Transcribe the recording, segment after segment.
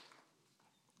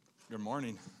Good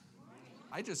morning.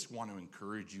 I just want to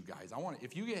encourage you guys.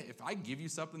 If I give you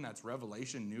something that's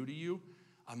revelation new to you,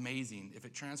 amazing. If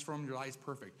it transforms your life,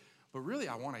 perfect. But really,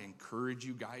 I want to encourage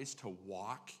you guys to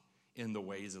walk in the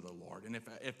ways of the Lord. And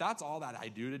if that's all that I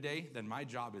do today, then my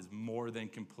job is more than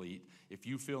complete. If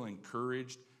you feel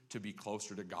encouraged to be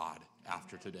closer to God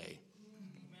after today.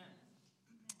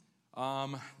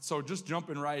 So just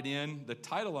jumping right in, the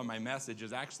title of my message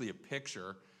is actually a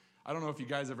picture. I don't know if you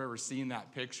guys have ever seen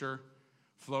that picture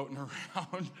floating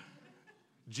around.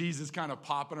 Jesus kind of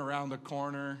popping around the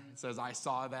corner. It says, I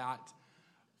saw that.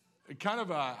 Kind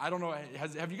of I don't know,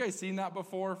 have you guys seen that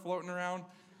before floating around?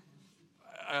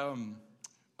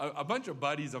 A bunch of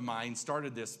buddies of mine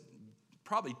started this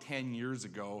probably 10 years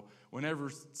ago.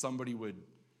 Whenever somebody would,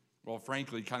 well,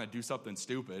 frankly, kind of do something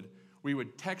stupid, we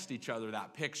would text each other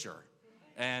that picture.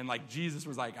 And like Jesus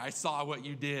was like, I saw what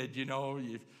you did, you know.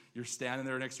 You're standing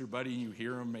there next to your buddy and you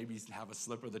hear him maybe have a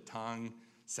slip of the tongue,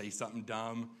 say something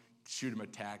dumb, shoot him a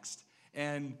text.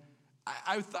 And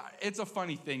I thought it's a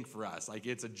funny thing for us. Like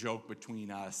it's a joke between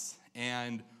us.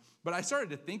 But I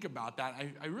started to think about that.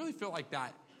 I really feel like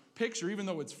that picture, even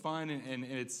though it's fun and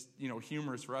it's, you know,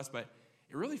 humorous for us, but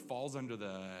it really falls under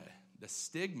the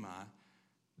stigma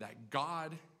that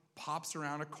God pops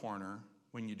around a corner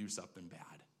when you do something bad.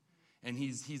 And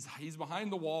he's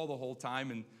behind the wall the whole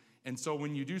time. And so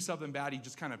when you do something bad, he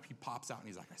pops out and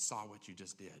he's like, I saw what you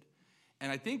just did.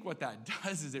 And I think what that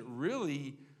does is it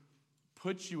really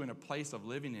puts you in a place of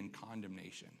living in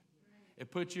condemnation. It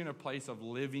puts you in a place of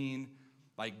living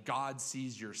like God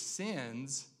sees your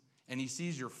sins and he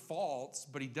sees your faults,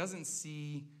 but he doesn't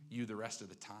see you the rest of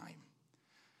the time.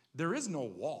 There is no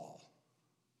wall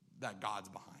that God's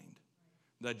behind,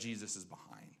 that Jesus is behind.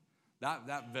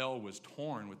 That veil was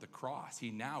torn with the cross.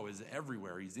 He now is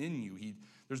everywhere. He's in you.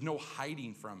 There's no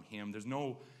hiding from him. There's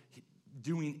no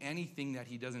doing anything that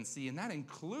he doesn't see. And that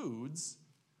includes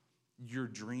your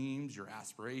dreams, your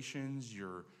aspirations,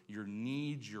 your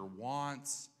needs, your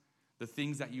wants, the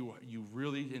things that you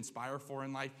really inspire for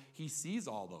in life. He sees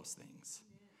all those things.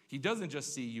 He doesn't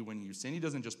just see you when you sin. He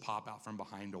doesn't just pop out from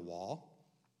behind a wall.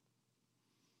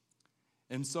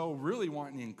 And so really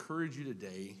wanting to encourage you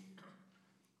today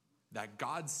that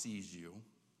God sees you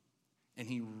and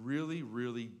he really,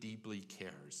 really deeply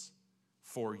cares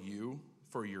for you,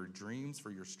 for your dreams, for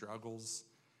your struggles,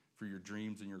 for your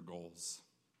dreams and your goals.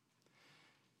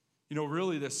 You know,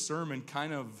 really this sermon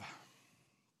kind of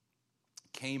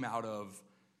came out of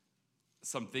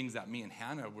some things that me and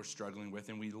Hannah were struggling with,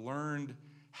 and we learned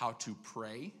how to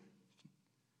pray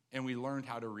and we learned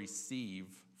how to receive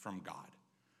from God.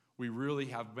 We really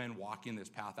have been walking this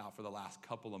path out for the last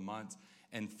couple of months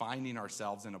and finding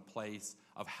ourselves in a place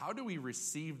of how do we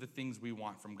receive the things we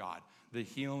want from God? The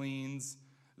healings,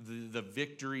 the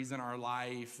victories in our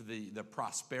life, the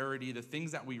prosperity, the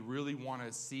things that we really want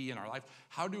to see in our life.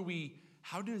 How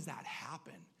does that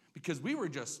happen? Because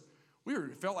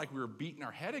it felt like we were beating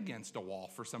our head against a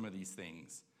wall for some of these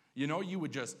things. You know,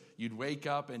 you'd wake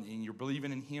up and you're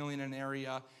believing in healing in an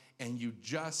area and you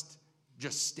just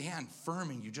stand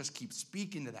firm and you just keep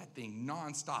speaking to that thing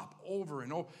nonstop over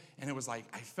and over. And it was like,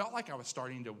 I felt like I was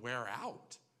starting to wear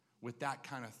out with that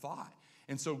kind of thought.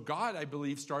 And so God, I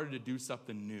believe, started to do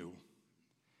something new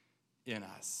in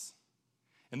us.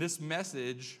 And this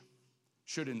message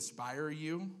should inspire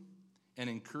you and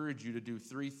encourage you to do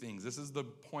three things. This is the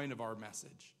point of our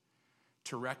message: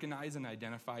 to recognize and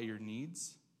identify your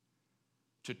needs,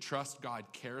 to trust God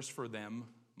cares for them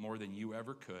more than you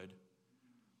ever could,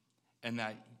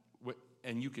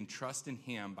 and you can trust in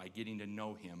him by getting to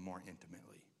know him more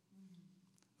intimately.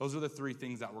 Those are the three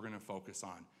things that we're going to focus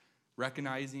on: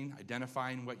 recognizing,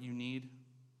 identifying what you need,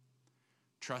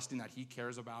 trusting that he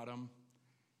cares about them,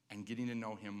 and getting to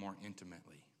know him more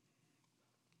intimately.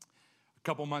 A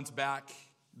couple months back,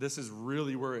 this is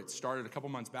really where it started. A couple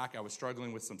months back, I was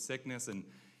struggling with some sickness,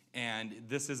 and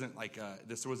this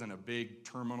wasn't a big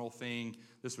terminal thing.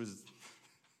 This was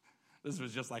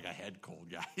just like a head cold,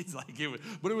 guys.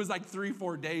 But it was like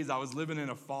 3-4 days. I was living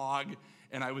in a fog,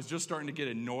 and I was just starting to get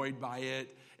annoyed by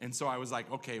it. And so I was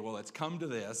like, okay, well, it's come to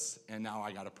this, and now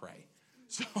I got to pray.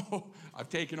 So I've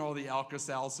taken all the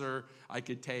Alka-Seltzer I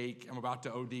could take. I'm about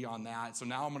to OD on that. So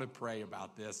now I'm going to pray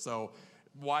about this. So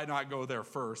why not go there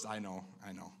first? I know.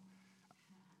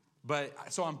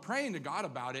 But so I'm praying to God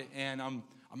about it, and I'm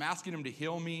asking him to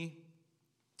heal me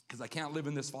because I can't live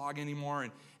in this fog anymore.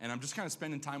 And I'm just kind of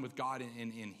spending time with God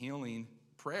in healing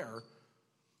prayer.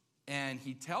 And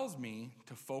he tells me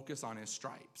to focus on his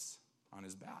stripes on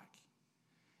his back.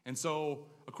 And so,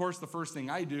 of course, the first thing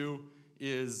I do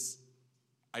is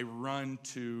I run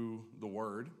to the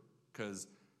Word because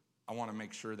I want to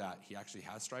make sure that he actually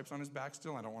has stripes on his back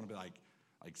still. I don't want to be like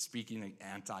speaking an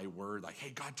anti-word, like,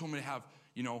 hey, God told me to have,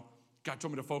 God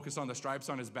told me to focus on the stripes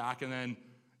on his back, and then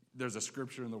there's a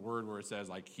scripture in the word where it says,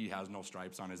 like, he has no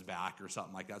stripes on his back or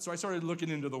something like that. So I started looking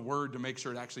into the word to make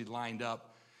sure it actually lined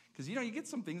up. Because, you get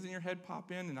some things in your head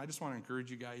pop in, and I just want to encourage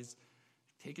you guys,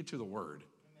 take it to the word.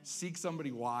 Amen. Seek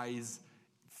somebody wise,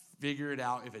 figure it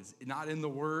out. If it's not in the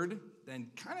word, then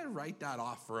kind of write that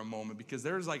off for a moment, because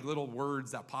there's like little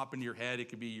words that pop into your head. It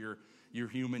could be your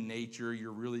human nature,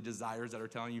 your really desires that are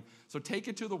telling you. So take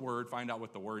it to the word, find out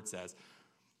what the word says.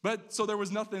 But so there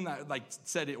was nothing that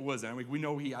said it wasn't. I mean, we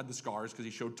know he had the scars because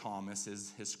he showed Thomas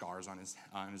his scars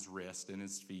on his wrist and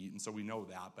his feet, and so we know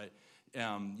that. But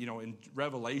in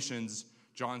Revelations,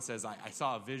 John says, I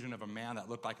saw a vision of a man that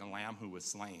looked like a lamb who was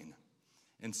slain,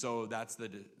 and so that's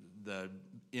the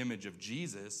image of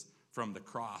Jesus from the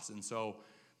cross. And so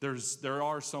there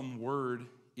are some word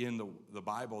in the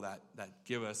Bible that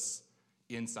give us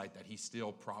insight that he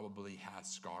still probably has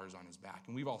scars on his back,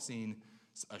 and we've all seen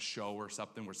a show or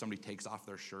something where somebody takes off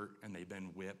their shirt and they've been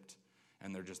whipped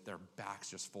and their back's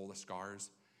just full of scars.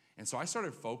 And so I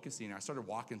started focusing, I started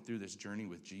walking through this journey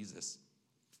with Jesus,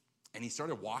 and he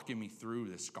started walking me through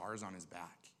the scars on his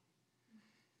back.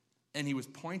 And he was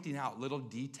pointing out little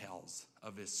details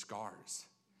of his scars.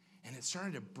 And it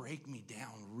started to break me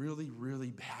down really,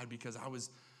 really bad, because I was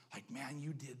like, man,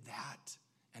 you did that,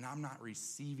 and I'm not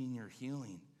receiving your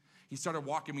healing. He started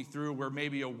walking me through where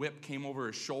maybe a whip came over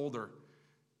his shoulder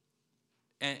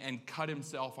and cut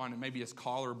himself on maybe his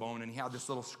collarbone, and he had this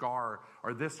little scar,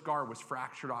 or this scar was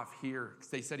fractured off here.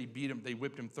 They said they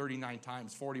whipped him 39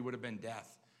 times. 40 would have been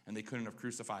death, and they couldn't have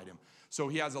crucified him. So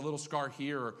he has a little scar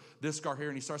here, or this scar here,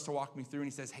 and he starts to walk me through,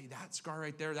 and he says, hey, that scar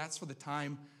right there, that's for the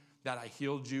time that I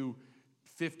healed you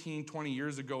 15, 20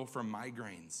 years ago from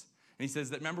migraines. And he says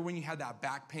that, remember when you had that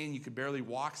back pain, you could barely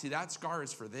walk? See, that scar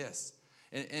is for this.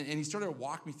 And he started to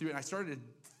walk me through it, and I started to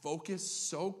focus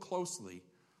so closely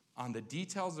on the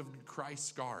details of Christ's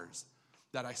scars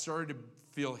that I started to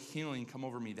feel healing come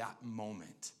over me that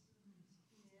moment.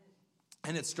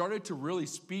 And it started to really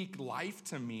speak life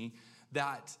to me,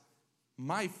 that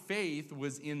my faith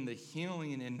was in the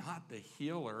healing and not the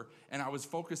healer, and I was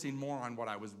focusing more on what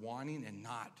I was wanting and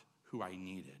not who I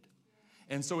needed.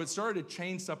 And so it started to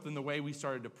change something, the way we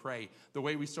started to pray, the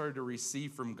way we started to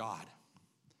receive from God.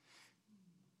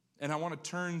 And I want to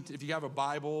turn, if you have a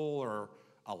Bible or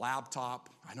a laptop,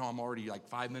 I know I'm already like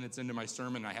 5 minutes into my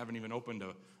sermon, and I haven't even opened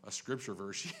a scripture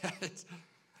verse yet.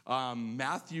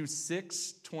 Matthew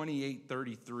 6, 28,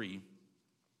 33.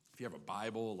 If you have a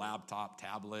Bible, laptop,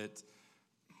 tablet,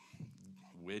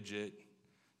 widget,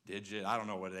 digit, I don't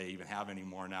know what they even have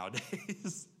anymore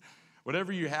nowadays.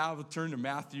 Whatever you have, turn to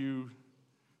Matthew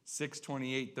 6,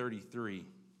 28, 33.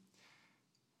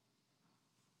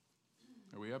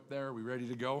 Are we up there? Are we ready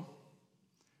to go?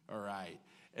 All right.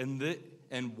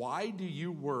 And why do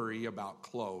you worry about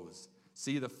clothes?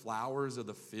 See the flowers of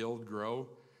the field grow?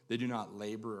 They do not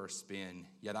labor or spin.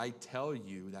 Yet I tell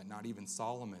you that not even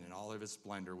Solomon in all of his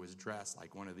splendor was dressed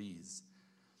like one of these.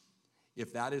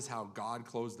 If that is how God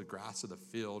clothes the grass of the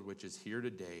field, which is here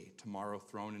today, tomorrow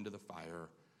thrown into the fire,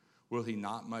 will he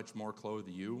not much more clothe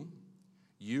you?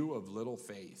 You of little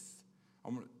faith.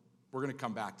 We're going to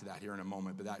come back to that here in a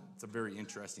moment, but that's a very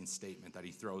interesting statement that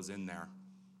he throws in there.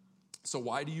 So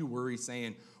why do you worry,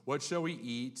 saying, what shall we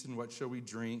eat, and what shall we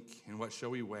drink, and what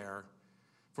shall we wear?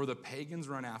 For the pagans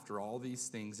run after all these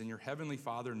things, and your heavenly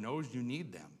Father knows you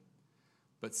need them.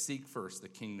 But seek first the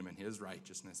kingdom and his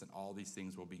righteousness, and all these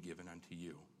things will be given unto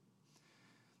you.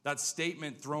 That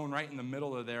statement thrown right in the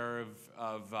middle of there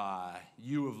of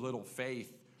you of little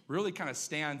faith really kind of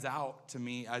stands out to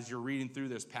me as you're reading through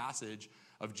this passage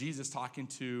of Jesus talking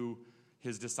to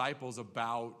his disciples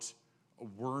about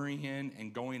worrying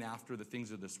and going after the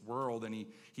things of this world. And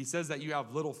he says that you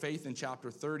have little faith in chapter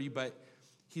 30, but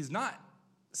he's not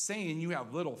saying you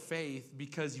have little faith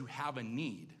because you have a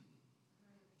need.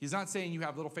 He's not saying you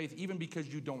have little faith even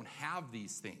because you don't have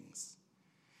these things.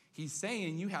 He's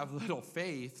saying you have little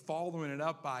faith, following it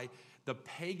up by the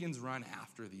pagans run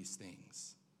after these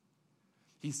things.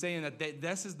 He's saying that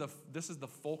this is the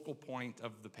focal point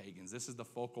of the pagans. This is the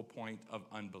focal point of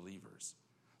unbelievers.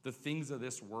 The things of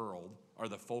this world are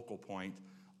the focal point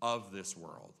of this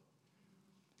world.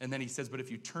 And then he says, but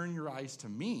if you turn your eyes to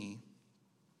me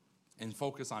and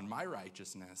focus on my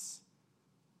righteousness,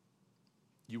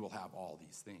 you will have all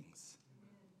these things.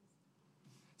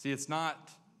 See, it's not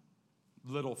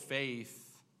little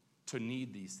faith to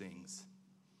need these things.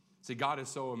 See, God is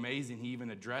so amazing, he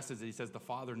even addresses it. He says, the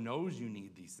Father knows you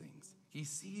need these things. He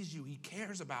sees you. He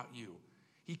cares about you.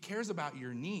 He cares about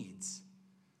your needs.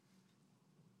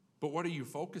 But what are you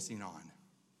focusing on?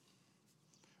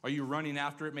 Are you running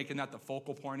after it, making that the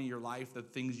focal point of your life, the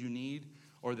things you need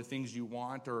or the things you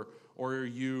want? Or are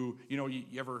you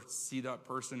ever see that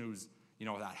person who's,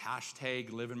 that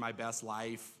hashtag living my best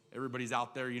life? Everybody's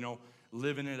out there,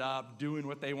 living it up, doing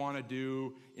what they want to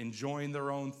do, enjoying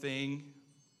their own thing.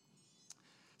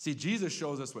 See, Jesus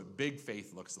shows us what big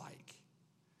faith looks like.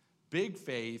 Big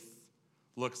faith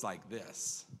looks like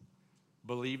this.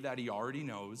 Believe that he already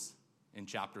knows in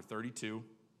chapter 32.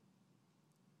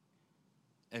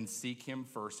 And seek him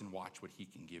first and watch what he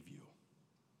can give you.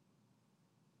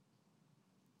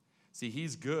 See,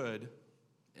 he's good,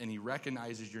 and he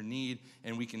recognizes your need,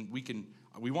 and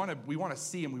we want to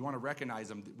see him, we want to recognize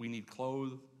him. We need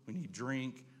clothes, we need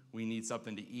drink, we need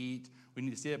something to eat, we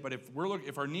need to see it. But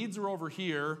if our needs are over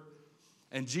here,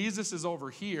 and Jesus is over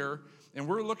here, and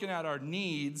we're looking at our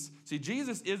needs, see,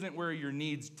 Jesus isn't where your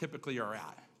needs typically are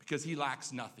at, because he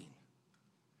lacks nothing.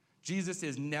 Jesus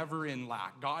is never in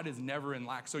lack. God is never in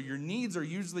lack. So your needs are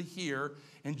usually here,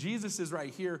 and Jesus is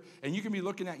right here. And you can be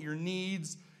looking at your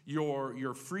needs,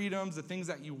 your freedoms, the things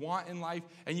that you want in life,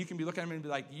 and you can be looking at them and be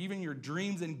like, even your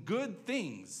dreams and good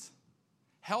things,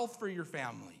 health for your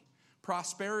family,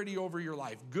 prosperity over your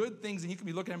life, good things. And you can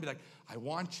be looking at them and be like, I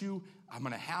want you, I'm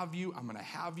going to have you, I'm going to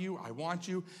have you, I want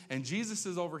you. And Jesus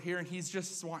is over here, and he's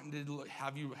just wanting to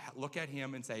have you look at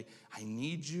him and say, I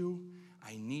need you,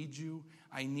 I need you,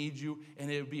 I need you. And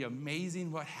it would be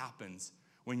amazing what happens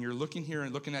when you're looking here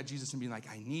and looking at Jesus and being like,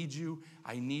 I need you,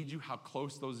 how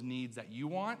close those needs that you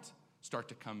want start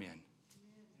to come in. Amen.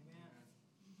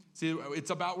 See, it's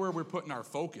about where we're putting our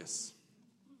focus.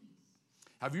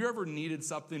 Have you ever needed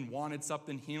something, wanted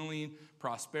something, healing,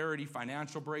 prosperity,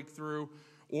 financial breakthrough,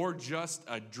 or just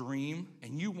a dream,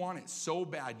 and you want it so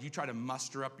bad, you try to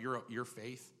muster up your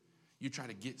faith? You try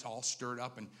to get all stirred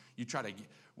up, and you try to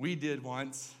we did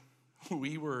once.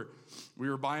 We were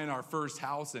buying our first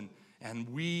house, and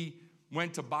we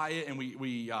went to buy it, and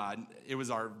it was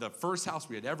the first house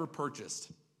we had ever purchased.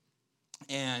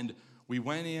 And we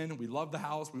went in, we loved the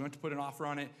house, we went to put an offer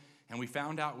on it, and we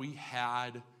found out we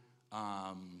had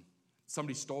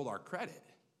somebody stole our credit.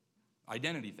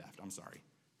 Identity theft.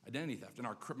 And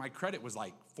my credit was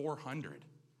like 400.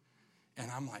 And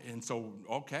I'm like, and so,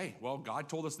 okay, well, God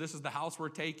told us this is the house we're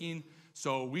taking.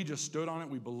 So we just stood on it.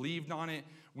 We believed on it.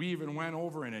 We even went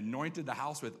over and anointed the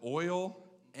house with oil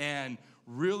and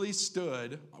really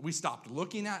stood. We stopped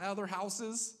looking at other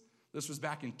houses. This was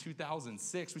back in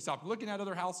 2006. We stopped looking at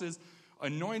other houses,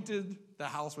 anointed the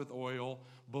house with oil,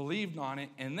 believed on it.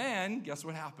 And then guess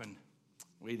what happened?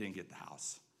 We didn't get the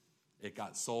house. It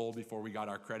got sold before we got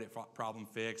our credit problem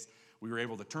fixed. We were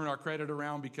able to turn our credit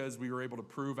around because we were able to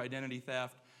prove identity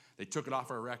theft. They took it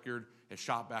off our record. It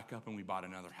shot back up, and we bought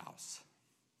another house.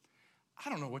 I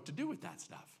don't know what to do with that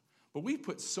stuff. But we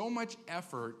put so much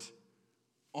effort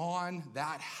on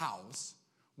that house,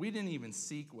 we didn't even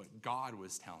seek what God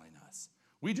was telling us.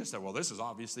 We just said, well, this is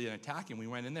obviously an attack, and we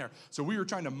went in there. So we were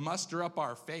trying to muster up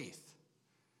our faith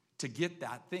to get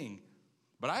that thing.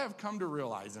 But I have come to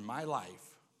realize in my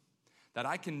life that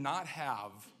I cannot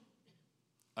have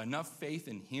enough faith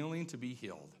in healing to be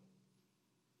healed.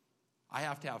 I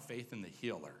have to have faith in the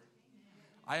healer.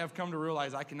 I have come to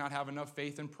realize I cannot have enough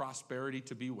faith in prosperity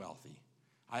to be wealthy.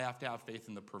 I have to have faith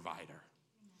in the provider.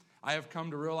 I have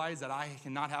come to realize that I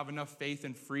cannot have enough faith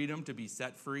in freedom to be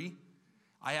set free.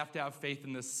 I have to have faith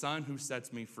in the Son who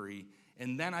sets me free.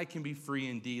 And then I can be free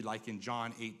indeed, like in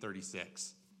John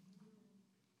 8:36.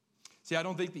 See, I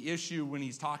don't think the issue when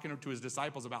he's talking to his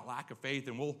disciples about lack of faith,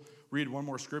 and we'll read one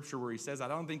more scripture where he says, I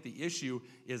don't think the issue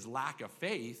is lack of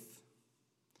faith.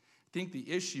 I think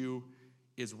the issue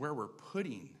is where we're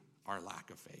putting our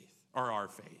lack of faith, or our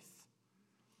faith.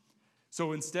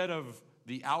 So instead of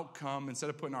the outcome, instead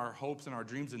of putting our hopes and our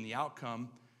dreams in the outcome,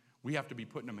 we have to be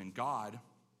putting them in God.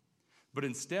 But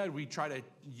instead, we try to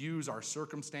use our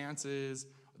circumstances,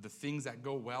 the things that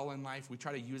go well in life, we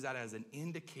try to use that as an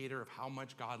indicator of how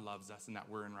much God loves us and that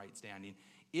we're in right standing.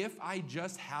 If I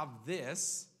just have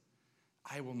this,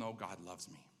 I will know God loves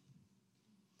me.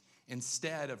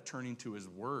 Instead of turning to his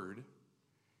word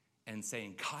and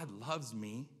saying, God loves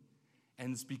me,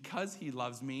 and it's because he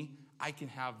loves me, I can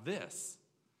have this.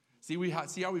 See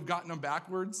how we've gotten them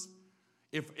backwards?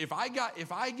 If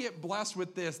I get blessed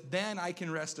with this, then I can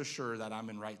rest assured that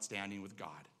I'm in right standing with God.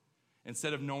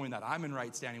 Instead of knowing that I'm in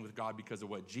right standing with God because of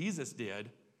what Jesus did,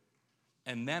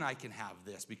 and then I can have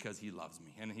this because he loves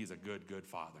me, and he's a good, good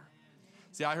father.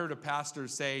 See, I heard a pastor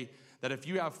say that if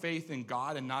you have faith in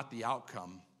God and not the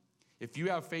outcome, if you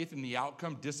have faith in the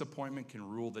outcome, disappointment can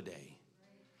rule the day.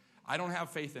 I don't have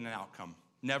faith in an outcome.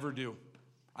 Never do.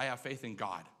 I have faith in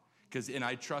God. And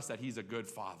I trust that he's a good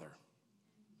father.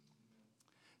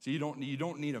 So you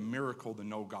don't need a miracle to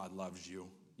know God loves you.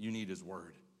 You need his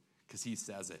word, because he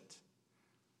says it.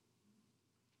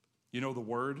 You know the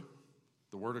word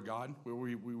of God?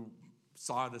 We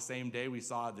saw the same day we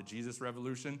saw the Jesus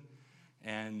Revolution,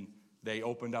 and they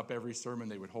opened up every sermon,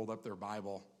 they would hold up their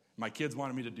Bible. My kids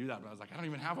wanted me to do that, but I was like, I don't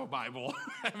even have a Bible.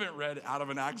 I haven't read out of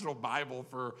an actual Bible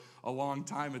for a long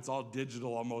time. It's all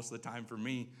digital most of the time for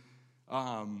me.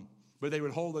 But they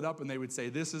would hold it up and they would say,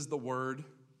 this is the word,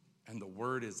 and the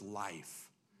word is life.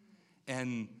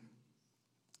 And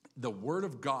the word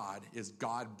of God is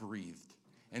God-breathed.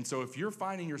 And so if you're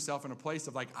finding yourself in a place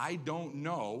of like, I don't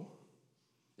know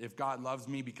if God loves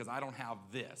me because I don't have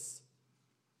this,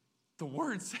 the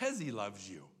word says he loves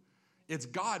you. It's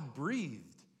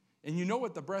God-breathed. And you know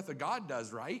what the breath of God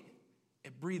does, right?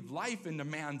 It breathed life into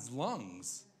man's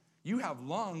lungs. You have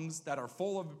lungs that are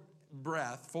full of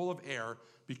breath, full of air,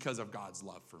 because of God's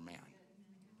love for man.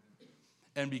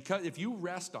 And because if you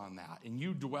rest on that and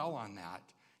you dwell on that,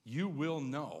 you will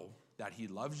know that he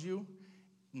loves you,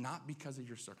 not because of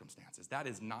your circumstances. That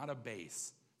is not a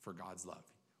base for God's love.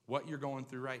 What you're going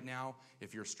through right now,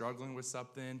 if you're struggling with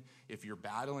something, if you're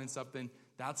battling something,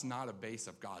 that's not a base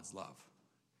of God's love.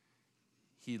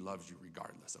 He loves you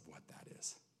regardless of what that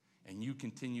is. And you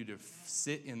continue to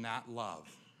sit in that love,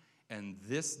 and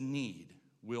this need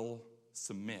will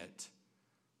submit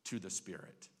to the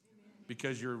Spirit.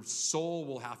 Because your soul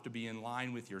will have to be in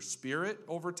line with your spirit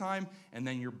over time, and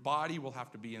then your body will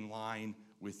have to be in line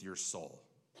with your soul.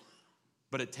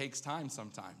 But it takes time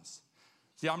sometimes.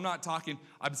 See, I'm not talking,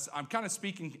 I'm kind of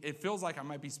speaking, it feels like I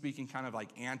might be speaking kind of like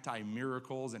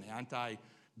anti-miracles and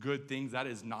anti-good things. That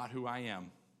is not who I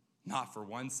am. Not for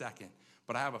 1 second.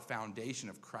 But I have a foundation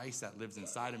of Christ that lives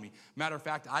inside of me. Matter of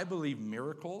fact, I believe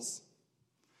miracles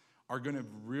are going to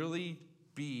really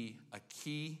be a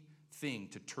key thing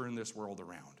to turn this world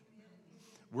around.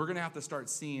 We're going to have to start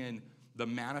seeing the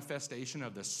manifestation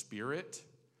of the Spirit,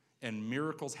 and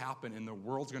miracles happen, and the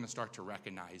world's going to start to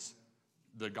recognize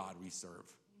the God we serve.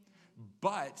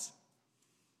 But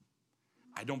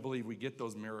I don't believe we get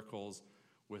those miracles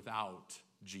without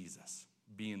Jesus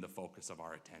being the focus of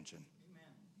our attention.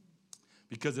 Amen.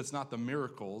 Because it's not the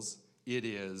miracles, it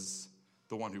is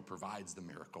the one who provides the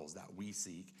miracles that we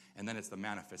seek. And then it's the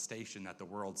manifestation that the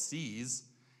world sees,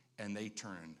 and they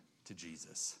turn to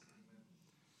Jesus.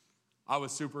 I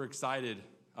was super excited.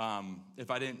 If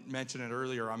I didn't mention it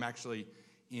earlier, I'm actually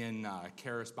in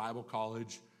Charis Bible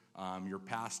College. Your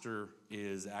pastor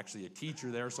is actually a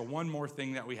teacher there. So one more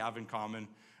thing that we have in common.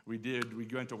 We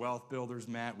went to Wealth Builders,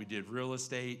 Matt. We did real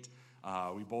estate.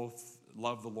 We both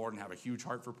love the Lord and have a huge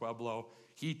heart for Pueblo.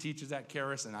 He teaches at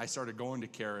Charis, and I started going to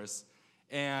Charis.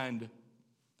 And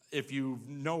if you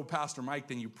know Pastor Mike,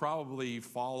 then you probably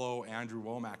follow Andrew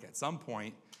Womack at some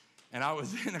point. And I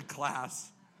was in a class,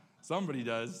 somebody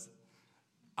does.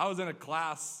 I was in a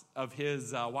class of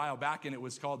his a while back, and it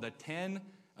was called the 10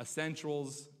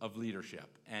 Essentials of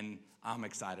Leadership. And I'm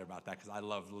excited about that because I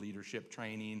love leadership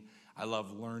training. I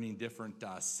love learning different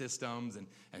systems and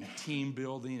team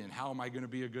building and how am I going to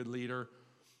be a good leader.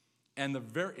 And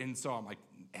so I'm like,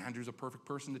 Andrew's a perfect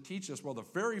person to teach this. Well, the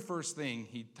very first thing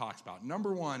he talks about,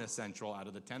 number one essential out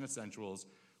of the 10 essentials,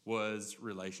 was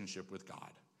relationship with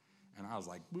God. And I was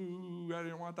like, boo, I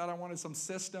didn't want that. I wanted some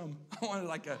system. I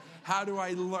wanted how do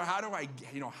I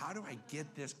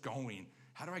get this going?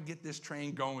 How do I get this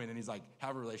train going? And he's like,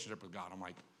 have a relationship with God. I'm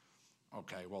like,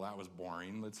 okay, well, that was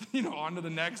boring. Let's, on to the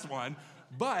next one.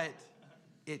 But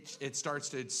it starts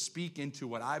to speak into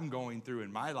what I'm going through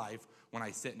in my life when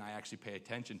I sit and I actually pay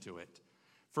attention to it.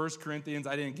 1 Corinthians,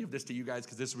 I didn't give this to you guys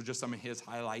because this was just some of his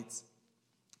highlights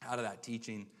out of that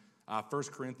teaching. 1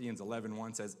 Corinthians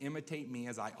 11:1 says, imitate me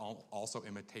as I also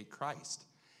imitate Christ.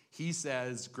 He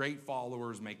says, great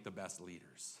followers make the best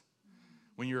leaders.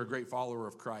 When you're a great follower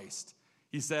of Christ.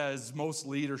 He says most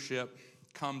leadership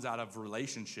comes out of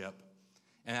relationship,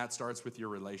 and that starts with your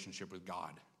relationship with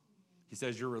God. He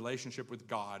says your relationship with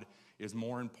God is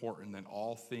more important than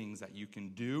all things that you can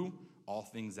do, all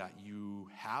things that you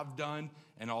have done,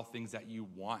 and all things that you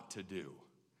want to do.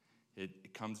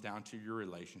 It comes down to your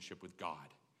relationship with God.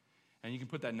 And you can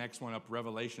put that next one up,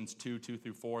 Revelations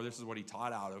 2:2-4. This is what he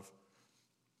taught out of.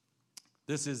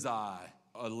 This is a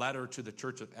letter to the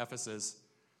church of Ephesus.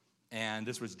 And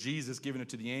this was Jesus giving it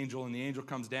to the angel. And the angel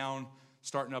comes down,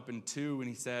 starting up in 2, and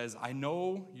he says, I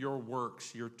know your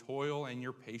works, your toil, and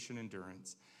your patient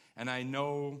endurance. And I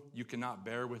know you cannot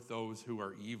bear with those who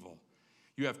are evil.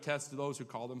 You have tested those who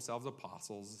call themselves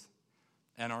apostles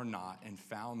and are not, and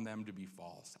found them to be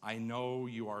false. I know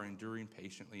you are enduring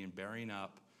patiently and bearing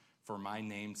up for my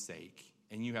name's sake,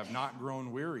 and you have not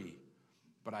grown weary.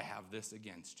 But I have this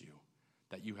against you,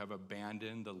 that you have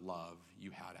abandoned the love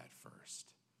you had at first.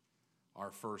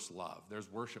 Our first love.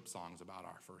 There's worship songs about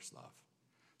our first love.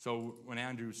 So when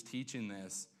Andrew's teaching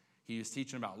this, he is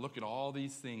teaching about, look at all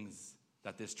these things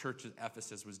that this church at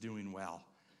Ephesus was doing well.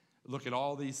 Look at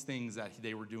all these things that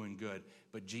they were doing good.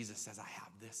 But Jesus says, I have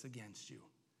this against you,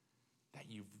 that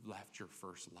you've left your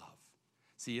first love.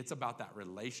 See, it's about that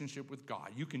relationship with God.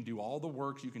 You can do all the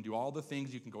works, you can do all the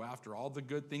things, you can go after all the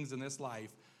good things in this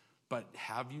life, but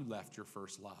have you left your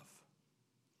first love?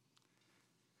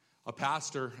 The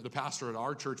pastor at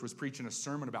our church was preaching a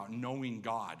sermon about knowing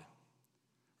God.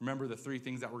 Remember, the three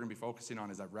things that we're going to be focusing on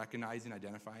is that recognizing,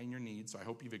 identifying your needs. So I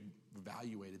hope you've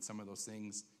evaluated some of those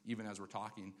things even as we're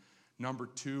talking. Number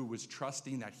 2 was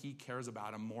trusting that he cares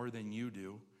about him more than you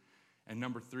do. And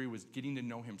number 3 was getting to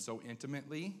know him so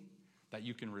intimately that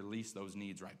you can release those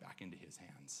needs right back into his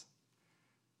hands.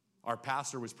 Our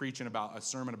pastor was preaching about a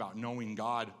sermon about knowing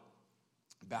God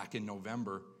back in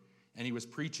November, and he was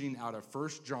preaching out of 1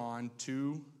 John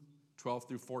 2, 12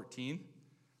 through 14.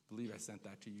 I believe I sent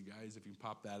that to you guys, if you can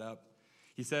pop that up.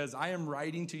 He says, I am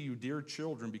writing to you, dear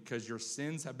children, because your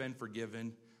sins have been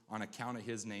forgiven on account of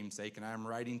his name's sake, and I am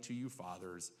writing to you,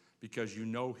 fathers, because you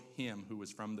know him who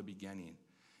was from the beginning.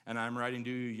 And I'm writing to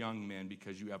you, young men,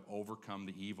 because you have overcome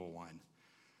the evil one.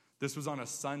 This was on a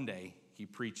Sunday, he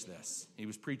preached this. He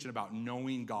was preaching about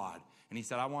knowing God. And he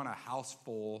said, I want a house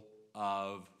full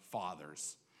of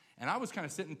fathers. And I was kind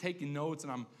of sitting taking notes,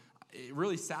 and it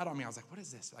really sat on me. I was like, what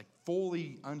is this? Like,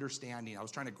 fully understanding. I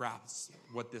was trying to grasp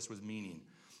what this was meaning.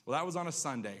 Well, that was on a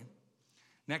Sunday.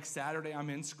 Next Saturday,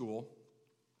 I'm in school,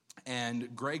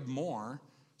 and Greg Moore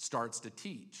starts to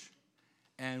teach.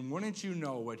 And wouldn't you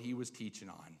know what he was teaching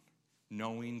on?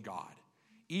 Knowing God.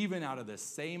 Even out of the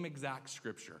same exact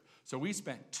scripture. So we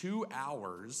spent 2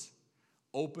 hours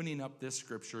opening up this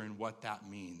scripture and what that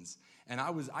means. And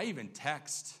I even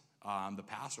text the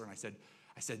pastor, and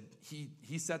I said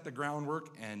he set the groundwork,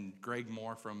 and Greg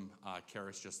Moore from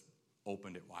Charis just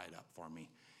opened it wide up for me.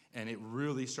 And it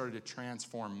really started to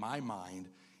transform my mind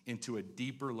into a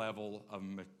deeper level of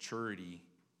maturity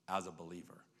as a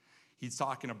believer. He's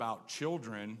talking about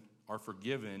children are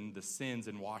forgiven the sins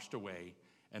and washed away,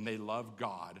 and they love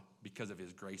God because of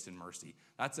his grace and mercy.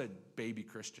 That's a baby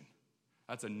Christian.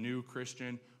 That's a new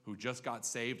Christian who just got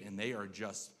saved, and they are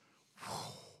just,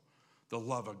 the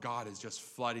love of God is just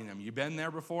flooding them. You been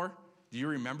there before? Do you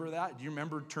remember that? Do you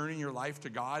remember turning your life to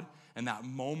God, and that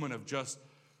moment of just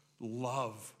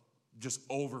love just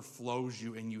overflows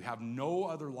you, and you have no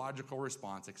other logical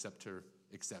response except to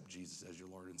accept Jesus as your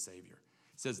Lord and Savior?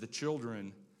 It says the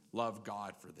children love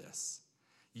God for this.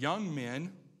 Young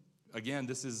men, again,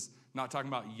 this is not talking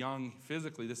about young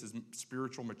physically, this is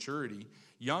spiritual maturity.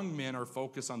 Young men are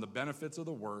focused on the benefits of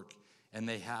the work, and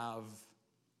they have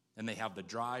the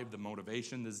drive, the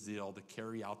motivation, the zeal to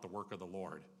carry out the work of the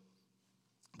Lord.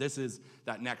 This is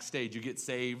that next stage. You get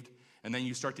saved, and then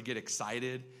you start to get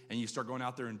excited, and you start going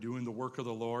out there and doing the work of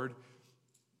the Lord.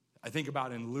 I think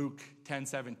about in Luke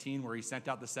 10:17, where he sent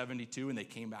out the 72, and they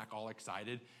came back all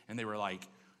excited, and they were like,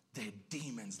 the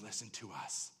demons listened to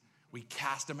us. We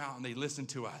cast them out, and they listened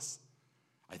to us.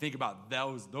 I think about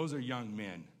those. Those are young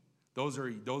men. Those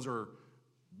are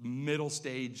middle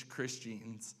stage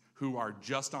Christians who are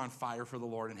just on fire for the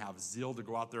Lord and have zeal to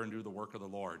go out there and do the work of the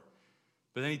Lord.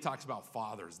 But then he talks about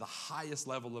fathers. The highest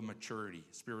level of maturity,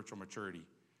 spiritual maturity,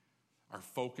 are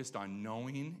focused on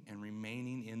knowing and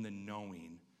remaining in the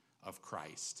knowing of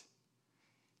Christ.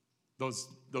 Those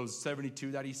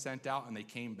 72 that he sent out, and they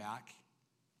came back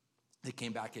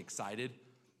excited.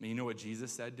 And you know what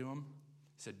Jesus said to them?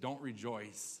 He said, don't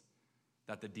rejoice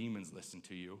that the demons listen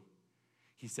to you.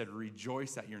 He said,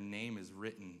 rejoice that your name is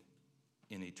written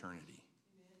in eternity.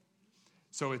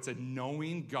 So it's a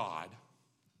knowing God.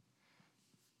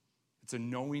 It's a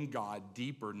knowing God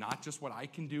deeper, not just what I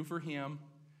can do for him,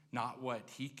 not what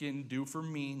he can do for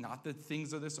me, not the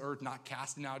things of this earth, not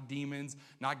casting out demons,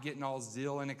 not getting all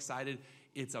zeal and excited.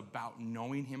 It's about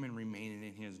knowing him and remaining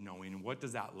in his knowing. And what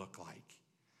does that look like?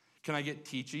 Can I get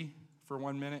teachy for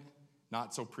 1 minute?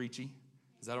 Not so preachy.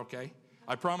 Is that okay?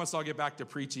 I promise I'll get back to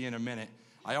preachy in a minute.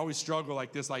 I always struggle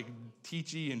like this, like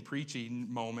teachy and preachy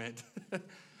moment.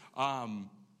 The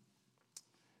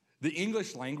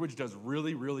English language does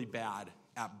really, really bad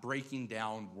at breaking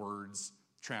down words,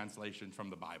 translation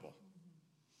from the Bible.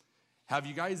 Have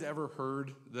you guys ever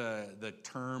heard the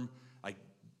term, like,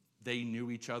 they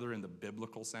knew each other in the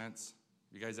biblical sense?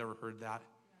 You guys ever heard that?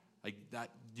 Like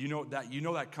that, do you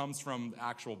know that comes from the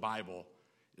actual Bible?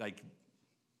 Like,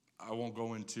 I won't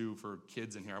go into, for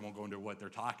kids in here, I won't go into what they're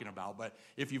talking about, but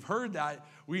if you've heard that,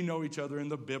 we know each other in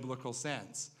the biblical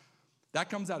sense. That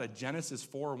comes out of Genesis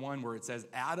 4:1, where it says,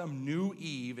 Adam knew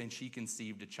Eve and she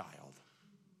conceived a child.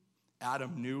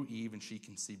 Adam knew Eve and she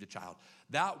conceived a child.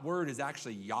 That word is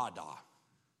actually yada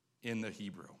in the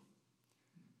Hebrew.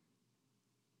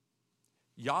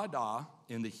 Yada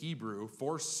in the Hebrew,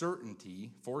 for certainty,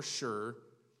 for sure,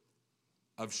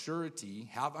 of surety,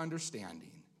 have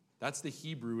understanding. That's the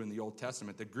Hebrew in the Old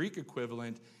Testament. The Greek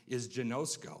equivalent is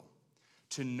gnosko,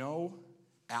 to know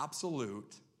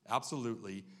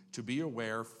absolutely, to be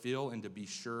aware, feel, and to be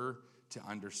sure to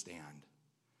understand.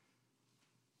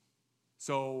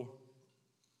 So,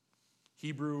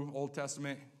 Hebrew, Old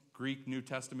Testament, Greek, New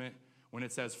Testament, when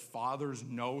it says fathers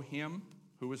know him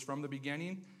who is from the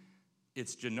beginning,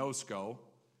 it's gnosko.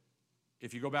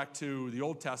 If you go back to the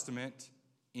Old Testament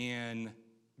in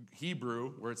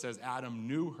Hebrew, where it says Adam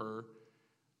knew her,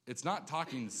 it's not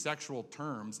talking sexual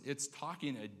terms. It's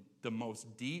talking the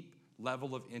most deep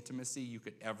level of intimacy you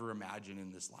could ever imagine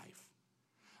in this life.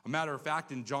 A matter of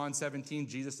fact, in John 17,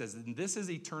 Jesus says, and this is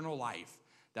eternal life,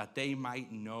 that they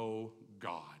might know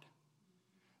God.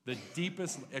 The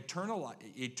deepest, eternal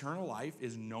life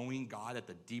is knowing God at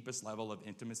the deepest level of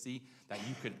intimacy that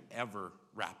you could ever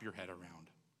wrap your head around.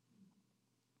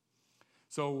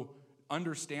 So,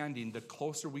 understanding the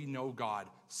closer we know God,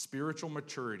 spiritual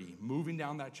maturity, moving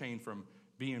down that chain from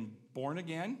being born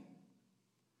again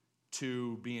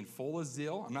to being full of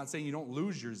zeal. I'm not saying you don't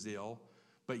lose your zeal,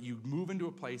 but you move into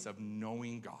a place of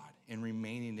knowing God and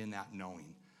remaining in that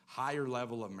knowing. Higher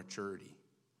level of maturity,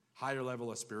 higher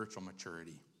level of spiritual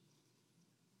maturity.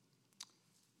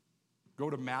 Go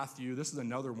to Matthew. This is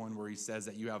another one where he says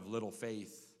that you have little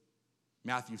faith.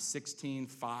 Matthew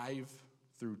 16:5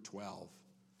 through 12.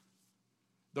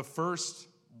 The first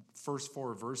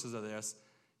 4 verses of this,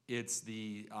 it's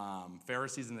the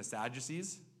Pharisees and the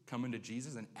Sadducees coming to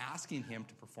Jesus and asking him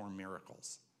to perform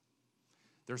miracles.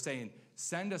 They're saying,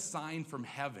 send a sign from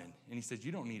heaven. And he says,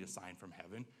 you don't need a sign from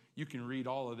heaven. You can read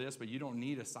all of this, but you don't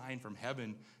need a sign from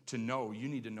heaven to know. You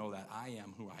need to know that I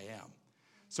am who I am.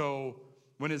 So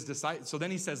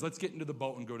then he says, let's get into the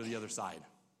boat and go to the other side.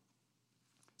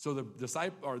 So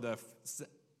the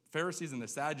Pharisees and the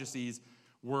Sadducees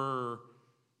were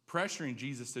pressuring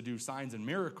Jesus to do signs and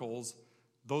miracles.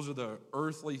 Those are the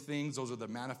earthly things. Those are the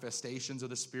manifestations of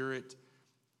the Spirit.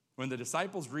 When the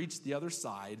disciples reached the other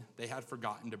side, they had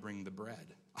forgotten to bring the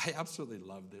bread. I absolutely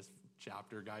love this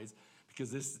chapter, guys,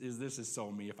 because this is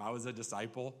so me. If I was a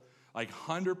disciple, like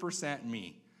 100%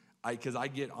 me, because I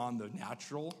get on the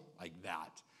natural like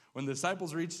that. When the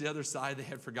disciples reached the other side, they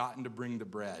had forgotten to bring the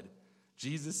bread.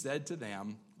 Jesus said to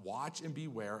them, watch and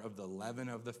beware of the leaven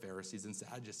of the Pharisees and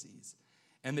Sadducees.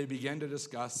 And they began to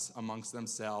discuss amongst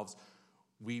themselves,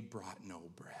 we brought no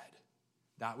bread.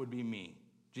 That would be me.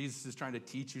 Jesus is trying to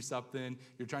teach you something.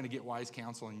 You're trying to get wise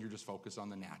counsel, and you're just focused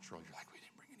on the natural. You're like, we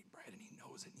didn't bring any bread, and he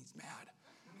knows it, and he's mad.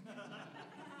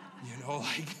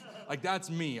 Like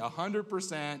that's me,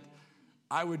 100%.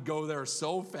 I would go there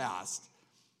so fast.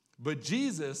 But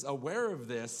Jesus, aware of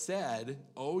this, said,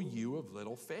 "O you of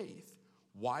little faith,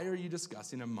 why are you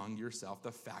discussing among yourself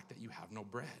the fact that you have no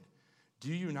bread?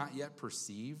 Do you not yet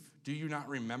perceive? Do you not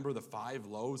remember the 5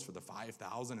 loaves for the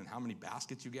 5,000 and how many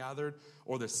baskets you gathered?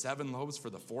 Or the 7 loaves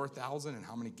for the 4,000 and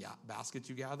how many baskets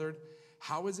you gathered?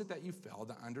 How is it that you fail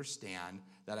to understand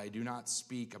that I do not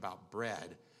speak about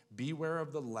bread? Beware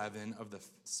of the leaven of the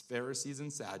Pharisees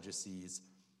and Sadducees."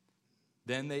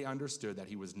 Then they understood that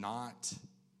he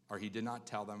did not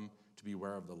tell them to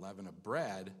beware of the leaven of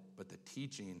bread, but the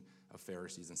teaching of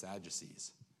Pharisees and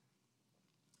Sadducees.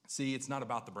 See, it's not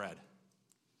about the bread.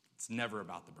 It's never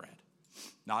about the bread.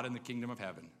 Not in the kingdom of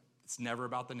heaven. It's never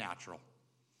about the natural.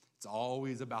 It's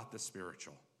always about the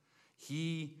spiritual.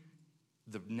 The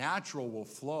natural will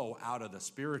flow out of the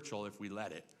spiritual if we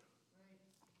let it.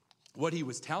 What he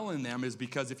was telling them is,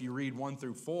 because if you read 1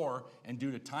 through 4, and due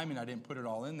to timing, I didn't put it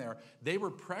all in there, they were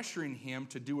pressuring him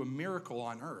to do a miracle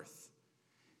on earth.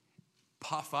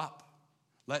 Puff up.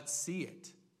 Let's see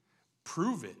it.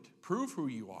 Prove it. Prove who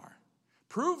you are.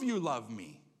 Prove you love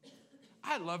me.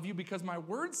 I love you because my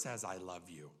word says I love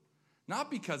you. Not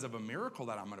because of a miracle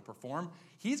that I'm going to perform.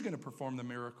 He's going to perform the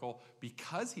miracle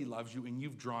because he loves you and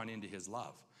you've drawn into his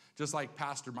love. Just like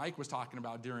Pastor Mike was talking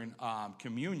about during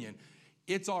communion.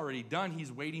 It's already done.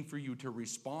 He's waiting for you to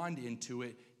respond into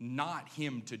it, not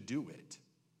him to do it.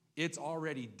 It's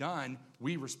already done.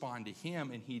 We respond to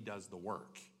him and he does the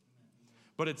work.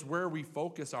 But it's where we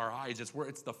focus our eyes.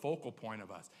 It's the focal point of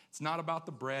us. It's not about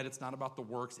the bread. It's not about the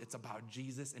works. It's about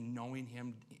Jesus and knowing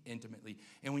him intimately.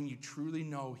 And when you truly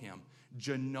know him,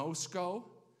 gnosko,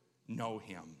 know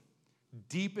him.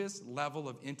 Deepest level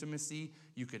of intimacy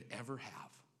you could ever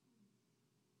have.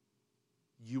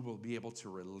 you will be able to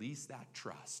release that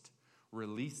trust,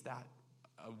 release that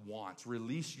wants,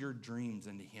 release your dreams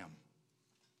into him,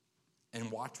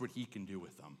 and watch what he can do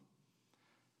with them.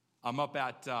 I'm up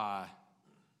at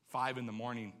 5 in the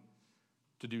morning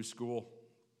to do school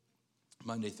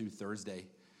Monday through Thursday,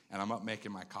 and I'm up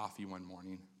making my coffee one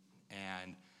morning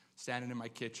and standing in my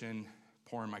kitchen,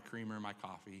 pouring my creamer in my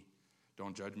coffee.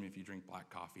 Don't judge me if you drink black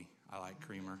coffee. I like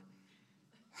creamer.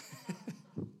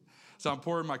 So I'm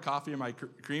pouring my coffee in my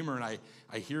creamer, and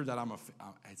I hear that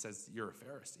it says, "You're a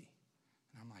Pharisee."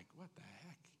 And I'm like, what the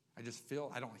heck? I just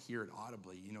feel, I don't hear it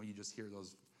audibly. You know, you just hear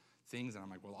those things, and I'm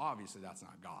like, well, obviously that's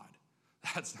not God.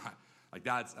 That's not, like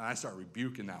that's, and I start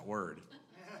rebuking that word.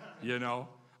 You know?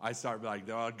 I start like,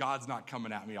 oh, God's not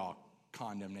coming at me all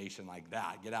condemnation like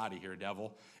that. Get out of here,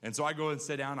 devil. And so I go and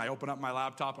sit down, I open up my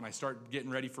laptop, and I start getting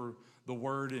ready for the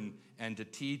word and to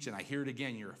teach, and I hear it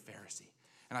again, "You're a Pharisee."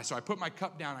 And so I put my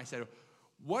cup down, and I said,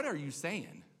 what are you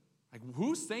saying? Like,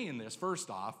 who's saying this, first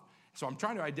off? So I'm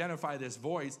trying to identify this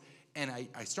voice, and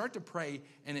I start to pray,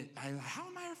 and how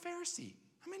am I a Pharisee?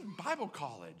 I'm in Bible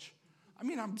college. I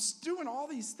mean, I'm doing all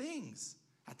these things.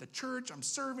 At the church, I'm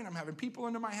serving, I'm having people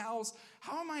into my house.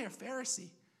 How am I a Pharisee?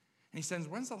 And he says,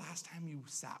 when's the last time you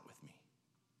sat with me?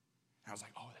 And I was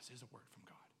like, oh, this is a word from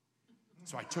God.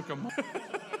 So I took a moment.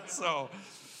 So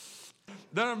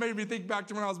then it made me think back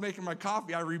to when I was making my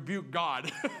coffee. I rebuked God.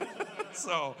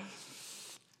 So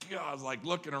I was like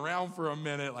looking around for a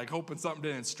minute, like hoping something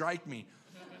didn't strike me.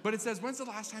 But it says, when's the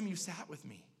last time you sat with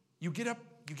me? You get up,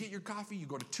 you get your coffee, you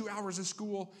go to 2 hours of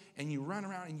school, and you run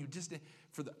around, and you just,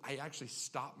 I actually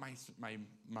stopped my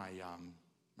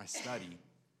study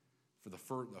for the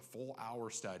full hour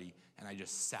study, and I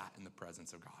just sat in the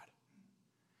presence of God.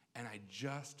 And I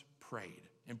just prayed.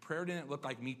 And prayer didn't look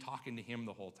like me talking to him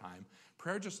the whole time.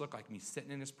 Prayer just looked like me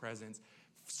sitting in his presence,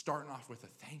 starting off with a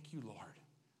thank you, Lord,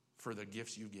 for the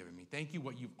gifts you've given me. Thank you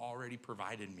what you've already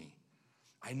provided me.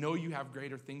 I know you have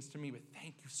greater things to me, but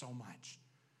thank you so much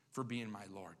for being my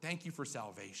Lord. Thank you for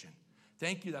salvation.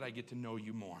 Thank you that I get to know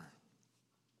you more.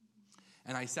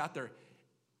 And I sat there,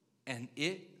 and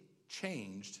it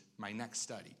changed my next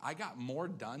study. I got more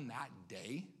done that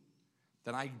day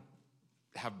than I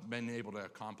have been able to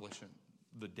accomplish in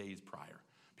the days prior,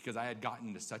 because I had gotten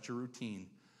into such a routine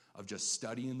of just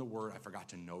studying the Word. I forgot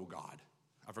to know God.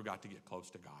 I forgot to get close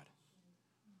to God.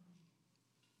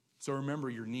 So remember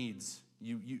your needs.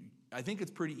 I think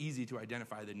it's pretty easy to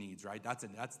identify the needs, right? That's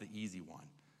the easy one.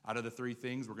 Out of the three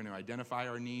things, we're going to identify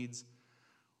our needs.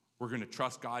 We're going to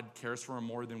trust God cares for them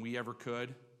more than we ever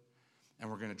could. And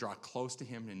we're going to draw close to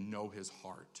him and know his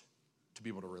heart to be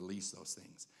able to release those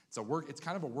things. It's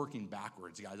kind of a working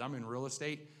backwards, guys. I'm in real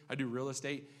estate. I do real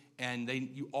estate. And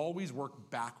you always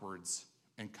work backwards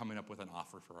and coming up with an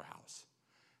offer for a house.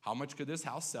 How much could this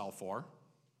house sell for?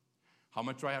 How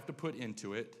much do I have to put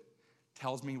into it?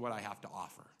 Tells me what I have to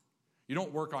offer. You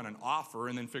don't work on an offer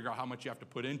and then figure out how much you have to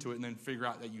put into it and then figure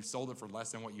out that you sold it for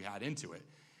less than what you had into it.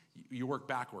 You work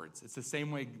backwards. It's the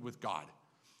same way with God.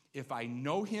 If I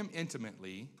know him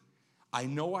intimately, I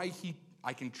know I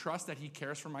can trust that he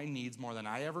cares for my needs more than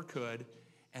I ever could,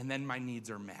 and then my needs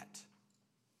are met.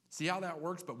 See how that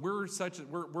works? But we're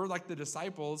like the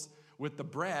disciples with the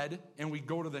bread, and we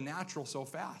go to the natural so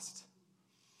fast.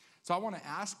 So I want to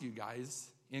ask you guys,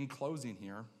 in closing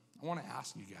here,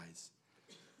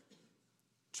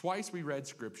 twice we read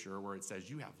scripture where it says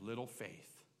you have little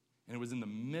faith. And it was in the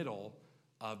middle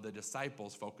of the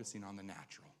disciples focusing on the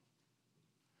natural.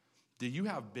 Do you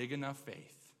have big enough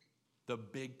faith? The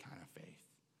big kind of faith.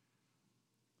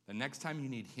 The next time you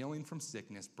need healing from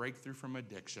sickness, breakthrough from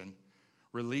addiction,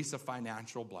 release of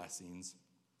financial blessings,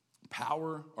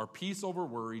 power or peace over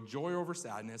worry, joy over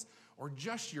sadness, or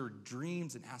just your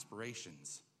dreams and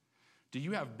aspirations, do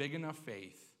you have big enough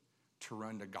faith to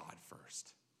run to God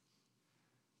first?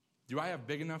 Do I have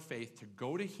big enough faith to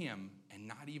go to him and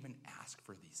not even ask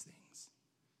for these things?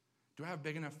 Do I have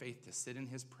big enough faith to sit in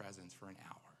his presence for an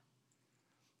hour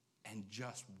and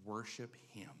just worship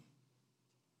him?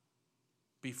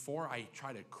 Before I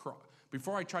try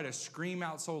to scream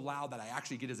out so loud that I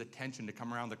actually get his attention to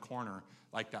come around the corner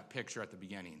like that picture at the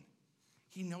beginning.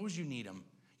 He knows you need him.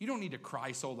 You don't need to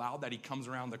cry so loud that he comes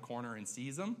around the corner and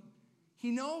sees him.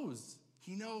 He knows.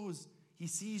 He knows. He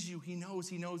sees you. He knows.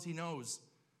 He knows. He knows.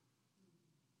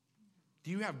 Do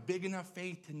you have big enough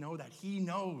faith to know that he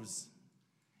knows?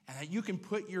 And that you can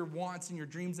put your wants and your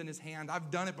dreams in his hand? I've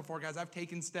done it before, guys. I've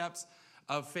taken steps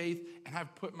of faith, and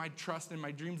I've put my trust and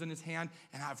my dreams in his hand,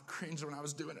 and I've cringed when I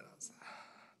was doing it.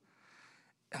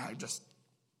 And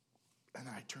then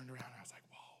I turned around, and I was like,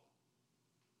 whoa.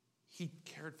 He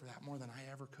cared for that more than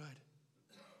I ever could.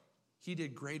 He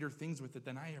did greater things with it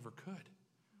than I ever could.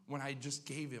 when I just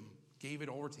gave it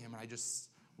over to him, and I just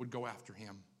would go after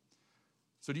him.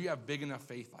 So do you have big enough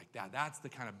faith like that? That's the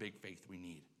kind of big faith we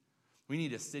need. We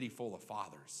need a city full of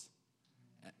fathers,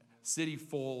 a city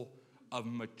full of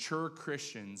mature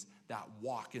Christians that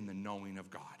walk in the knowing of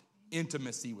God,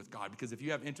 intimacy with God. Because if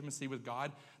you have intimacy with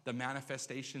God, the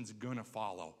manifestation's going to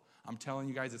follow. I'm telling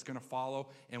you guys, it's going to follow.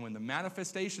 And when the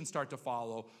manifestations start to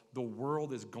follow, the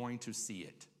world is going to see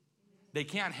it. They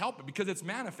can't help it because it's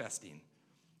manifesting.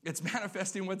 It's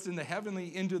manifesting what's in the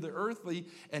heavenly into the earthly,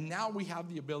 and now we have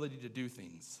the ability to do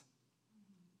things.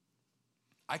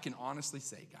 I can honestly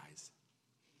say, guys,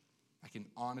 I can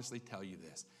honestly tell you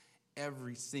this.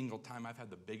 Every single time I've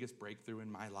had the biggest breakthrough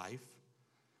in my life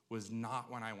was not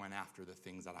when I went after the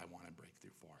things that I wanted breakthrough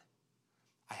for.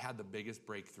 I had the biggest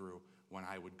breakthrough when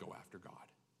I would go after God.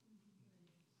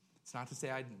 It's not to say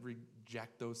I'd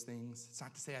reject those things. It's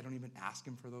not to say I don't even ask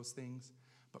him for those things.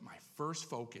 But my first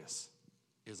focus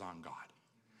is on God.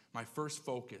 My first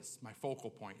focus, my focal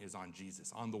point is on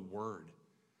Jesus, on the Word.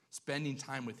 Spending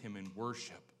time with him in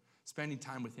worship. Spending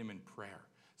time with him in prayer.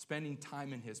 Spending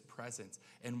time in his presence.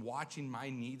 And watching my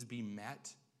needs be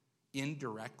met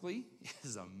indirectly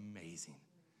is amazing.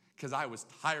 Because I was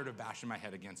tired of bashing my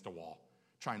head against a wall,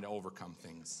 trying to overcome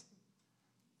things.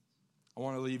 I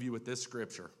want to leave you with this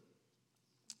scripture.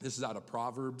 This is out of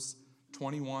Proverbs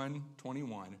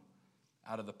 21:21,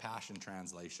 out of the Passion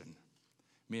Translation.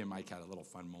 Me and Mike had a little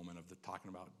fun moment of talking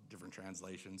about different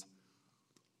translations.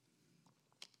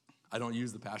 I don't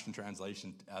use the Passion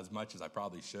Translation as much as I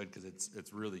probably should because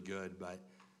it's really good. But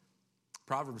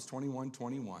Proverbs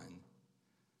 21:21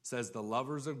 says, "The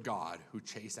lovers of God who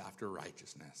chase after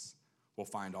righteousness will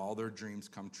find all their dreams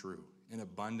come true, an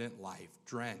abundant life,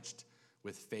 drenched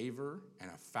with favor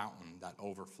and a fountain that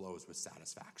overflows with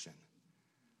satisfaction."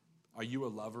 Are you a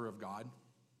lover of God?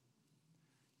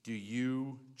 Do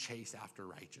you chase after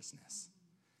righteousness?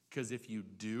 Because if you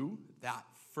do that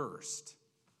first,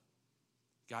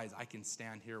 guys, I can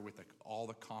stand here with all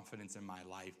the confidence in my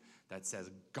life that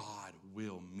says God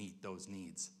will meet those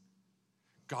needs.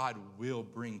 God will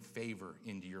bring favor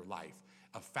into your life,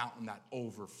 a fountain that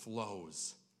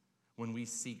overflows when we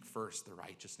seek first the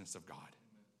righteousness of God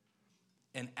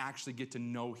and actually get to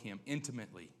know him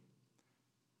intimately.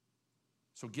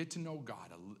 So get to know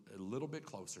God a little bit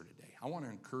closer today. I want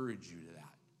to encourage you to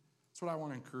that. That's what I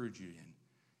want to encourage you in.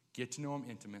 Get to know him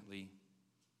intimately.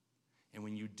 And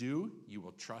when you do, you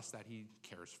will trust that he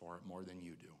cares for it more than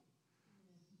you do.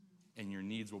 And your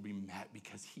needs will be met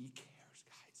because he cares,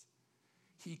 guys.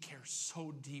 He cares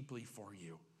so deeply for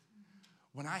you.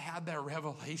 When I had that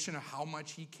revelation of how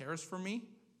much he cares for me,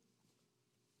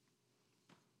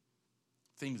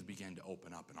 things began to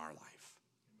open up in our life.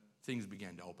 Things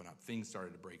began to open up. Things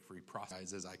started to break free.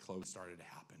 Process as I closed started to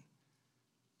happen.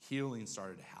 Healing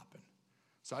started to happen.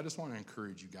 So I just want to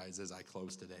encourage you guys as I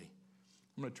close today.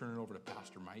 I'm going to turn it over to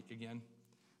Pastor Mike again.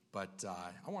 But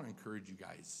I want to encourage you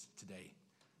guys today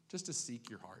just to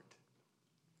seek your heart.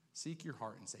 Seek your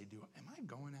heart and say, am I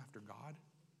going after God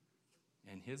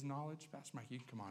and his knowledge? Pastor Mike, you can come on.